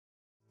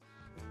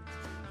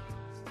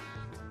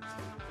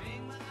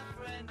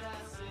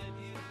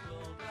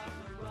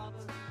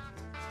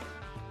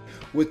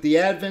with the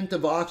advent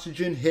of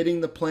oxygen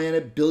hitting the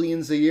planet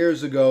billions of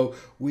years ago,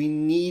 we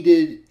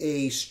needed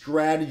a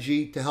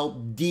strategy to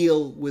help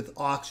deal with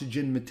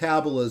oxygen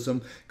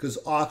metabolism, because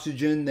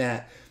oxygen,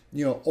 that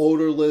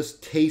odorless,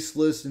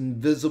 tasteless,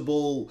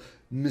 invisible,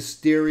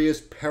 mysterious,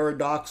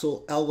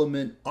 paradoxical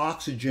element,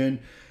 oxygen,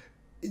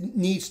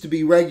 needs to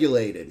be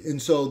regulated.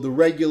 And so the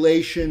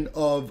regulation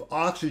of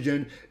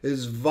oxygen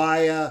is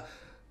via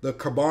the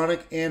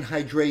carbonic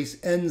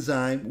anhydrase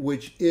enzyme,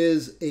 which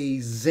is a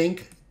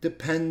zinc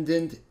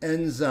dependent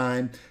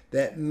enzyme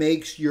that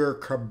makes your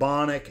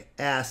carbonic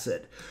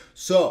acid.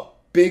 So,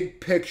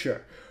 big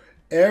picture.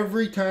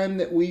 Every time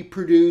that we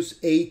produce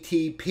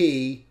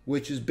ATP,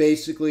 which is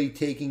basically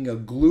taking a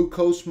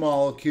glucose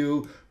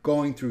molecule,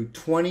 going through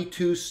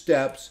 22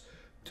 steps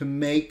to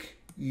make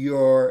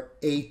your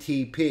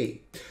ATP.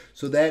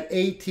 So that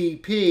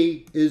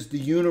ATP is the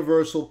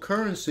universal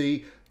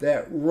currency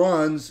that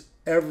runs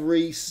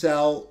every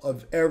cell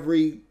of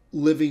every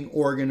living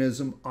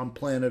organism on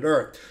planet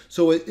Earth.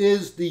 So it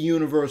is the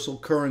universal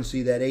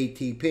currency, that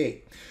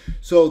ATP.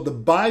 So the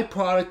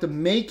byproduct of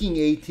making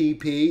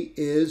ATP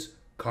is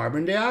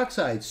carbon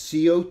dioxide,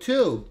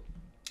 CO2.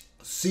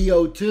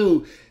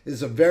 CO2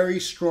 is a very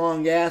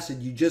strong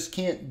acid. You just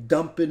can't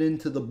dump it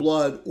into the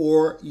blood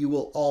or you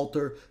will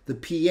alter the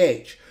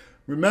pH.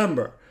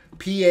 Remember,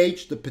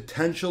 pH, the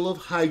potential of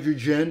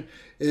hydrogen,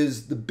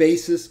 is the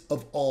basis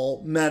of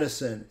all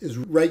medicine, is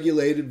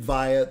regulated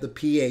via the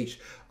pH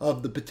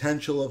of the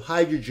potential of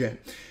hydrogen.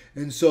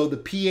 And so the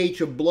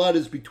pH of blood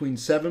is between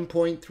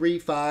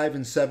 7.35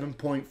 and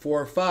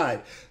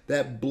 7.45.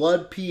 That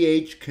blood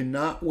pH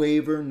cannot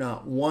waver,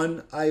 not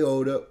one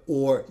iota,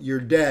 or you're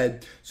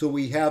dead. So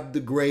we have the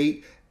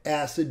great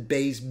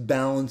acid-base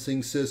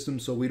balancing system,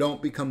 so we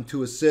don't become too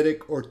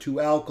acidic or too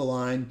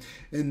alkaline.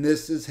 And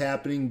this is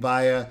happening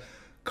via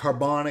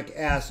carbonic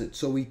acid.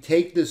 So we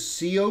take the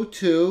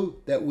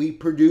CO2 that we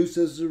produce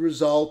as a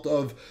result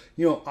of,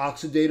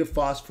 oxidative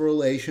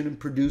phosphorylation and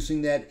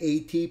producing that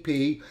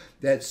ATP.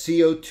 That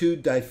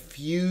CO2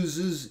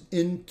 diffuses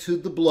into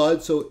the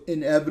blood, so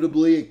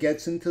inevitably it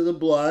gets into the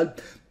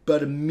blood,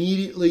 but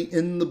immediately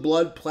in the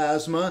blood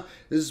plasma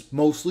is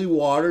mostly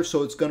water,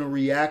 so it's going to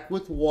react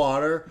with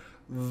water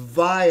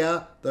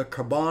via the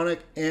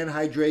carbonic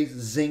anhydrase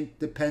zinc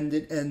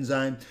dependent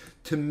enzyme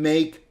to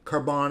make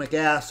carbonic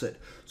acid.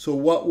 So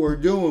what we're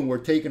doing, we're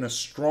taking a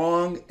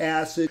strong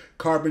acid,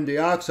 carbon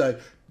dioxide,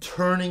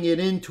 turning it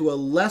into a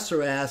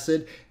lesser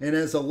acid, and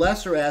as a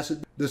lesser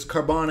acid, this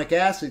carbonic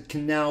acid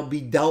can now be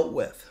dealt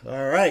with.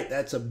 All right,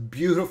 that's a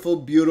beautiful,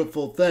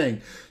 beautiful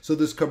thing. So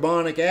this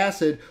carbonic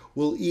acid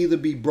will either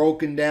be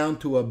broken down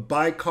to a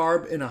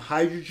bicarb and a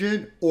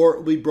hydrogen, or it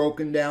will be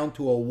broken down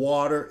to a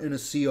water and a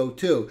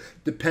CO2,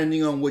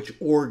 depending on which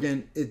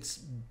organ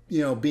it's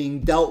being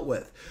dealt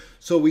with.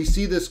 So we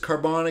see this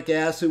carbonic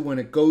acid, when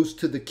it goes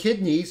to the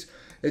kidneys,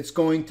 it's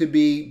going to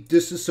be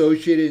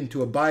disassociated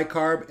into a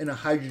bicarb and a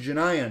hydrogen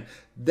ion.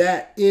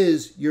 That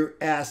is your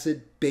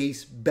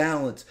acid-base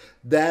balance.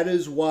 That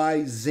is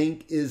why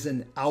zinc is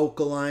an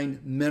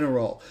alkaline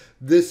mineral.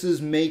 This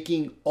is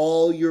making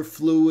all your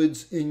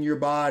fluids in your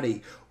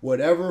body.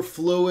 Whatever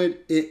fluid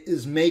it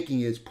is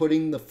making, it's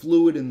putting the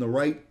fluid in the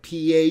right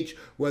pH,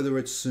 whether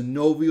it's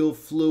synovial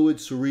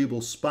fluid,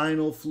 cerebral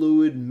spinal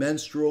fluid,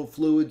 menstrual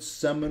fluids,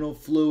 seminal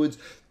fluids,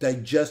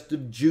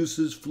 digestive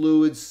juices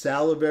fluids,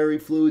 salivary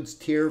fluids,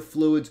 tear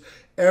fluids,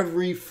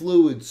 every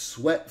fluid,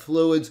 sweat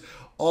fluids,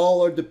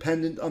 all are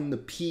dependent on the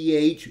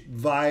pH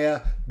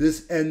via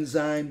this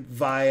enzyme,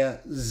 via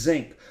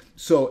zinc.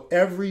 So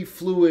every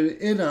fluid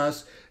in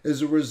us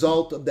is a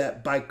result of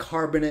that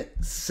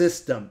bicarbonate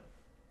system.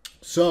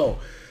 So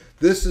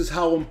this is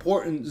how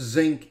important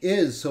zinc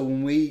is. So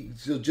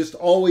just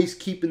always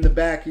keep in the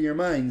back of your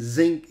mind,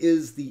 zinc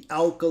is the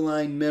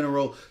alkaline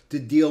mineral to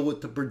deal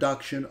with the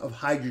production of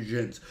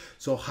hydrogens.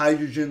 So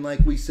hydrogen, like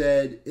we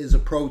said, is a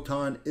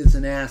proton, is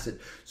an acid.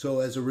 So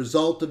as a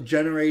result of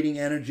generating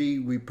energy,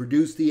 we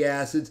produce the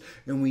acids,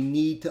 and we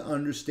need to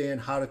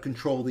understand how to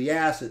control the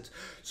acids.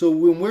 So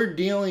when we're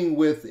dealing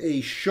with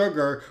a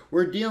sugar,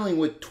 we're dealing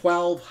with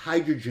 12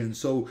 hydrogens.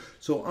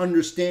 So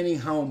understanding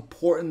how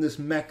important this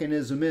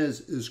mechanism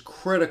is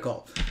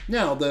critical.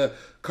 Now, the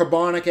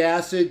carbonic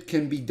acid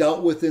can be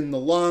dealt with in the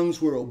lungs,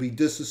 where it will be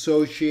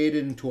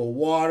disassociated into a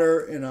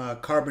water and a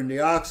carbon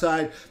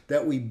dioxide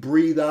that we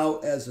breathe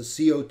out as a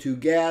CO2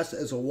 gas,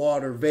 as a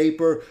water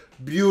vapor.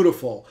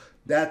 Beautiful.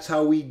 That's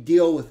how we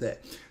deal with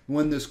it.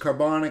 When this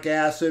carbonic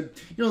acid,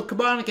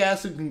 carbonic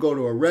acid can go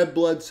to a red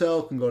blood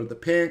cell, can go to the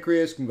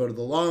pancreas, can go to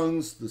the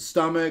lungs, the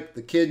stomach,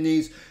 the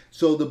kidneys.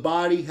 So the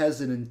body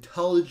has an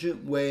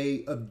intelligent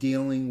way of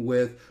dealing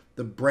with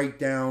the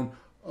breakdown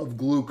of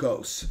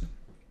glucose.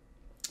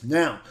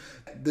 Now,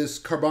 this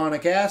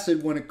carbonic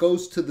acid, when it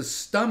goes to the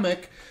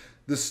stomach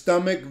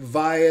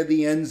via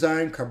the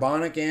enzyme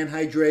carbonic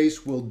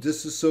anhydrase will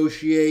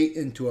disassociate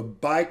into a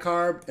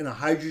bicarb and a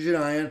hydrogen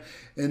ion.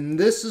 And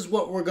this is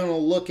what we're going to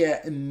look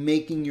at in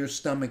making your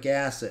stomach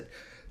acid.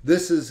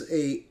 This is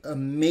a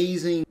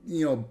amazing,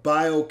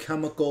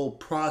 biochemical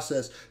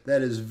process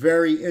that is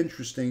very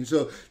interesting.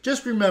 So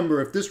just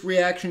remember, if this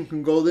reaction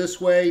can go this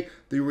way,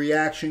 the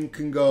reaction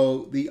can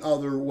go the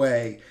other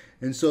way.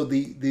 And so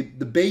the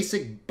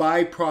basic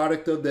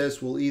byproduct of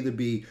this will either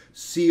be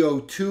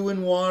CO2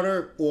 in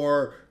water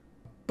or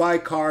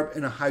bicarb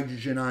and a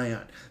hydrogen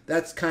ion.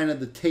 That's kind of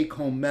the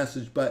take-home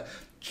message, but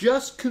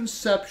just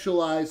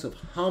conceptualize of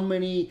how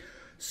many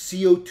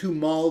CO2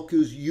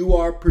 molecules you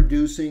are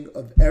producing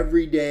of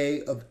every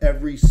day, of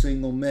every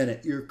single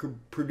minute. You're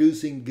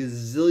producing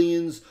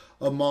gazillions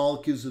of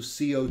molecules of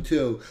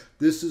CO2.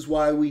 This is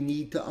why we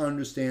need to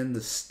understand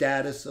the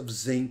status of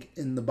zinc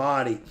in the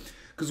body.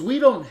 Because we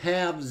don't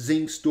have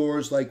zinc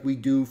stores like we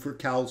do for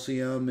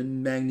calcium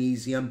and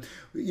magnesium.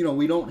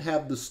 We don't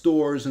have the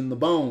stores in the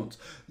bones.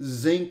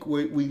 Zinc,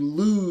 we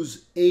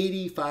lose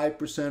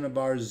 85% of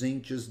our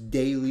zinc just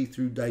daily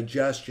through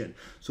digestion.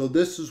 So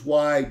this is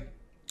why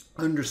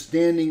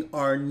understanding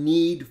our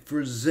need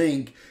for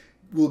zinc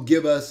will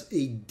give us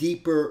a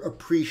deeper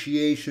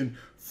appreciation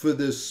for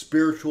this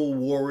spiritual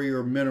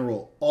warrior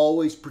mineral,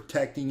 always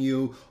protecting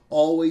you,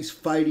 always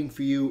fighting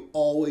for you,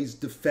 always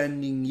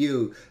defending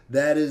you.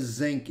 That is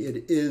zinc.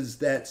 It is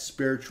that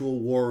spiritual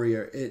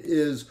warrior. It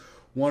is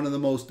one of the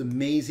most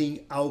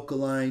amazing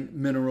alkaline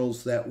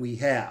minerals that we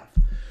have.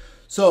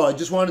 So I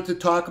just wanted to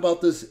talk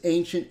about this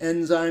ancient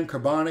enzyme,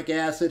 carbonic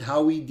acid,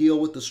 how we deal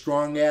with the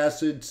strong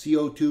acid,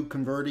 CO2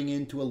 converting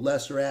into a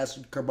lesser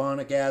acid,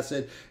 carbonic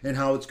acid, and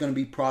how it's going to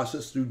be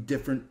processed through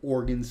different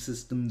organ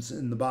systems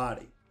in the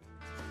body.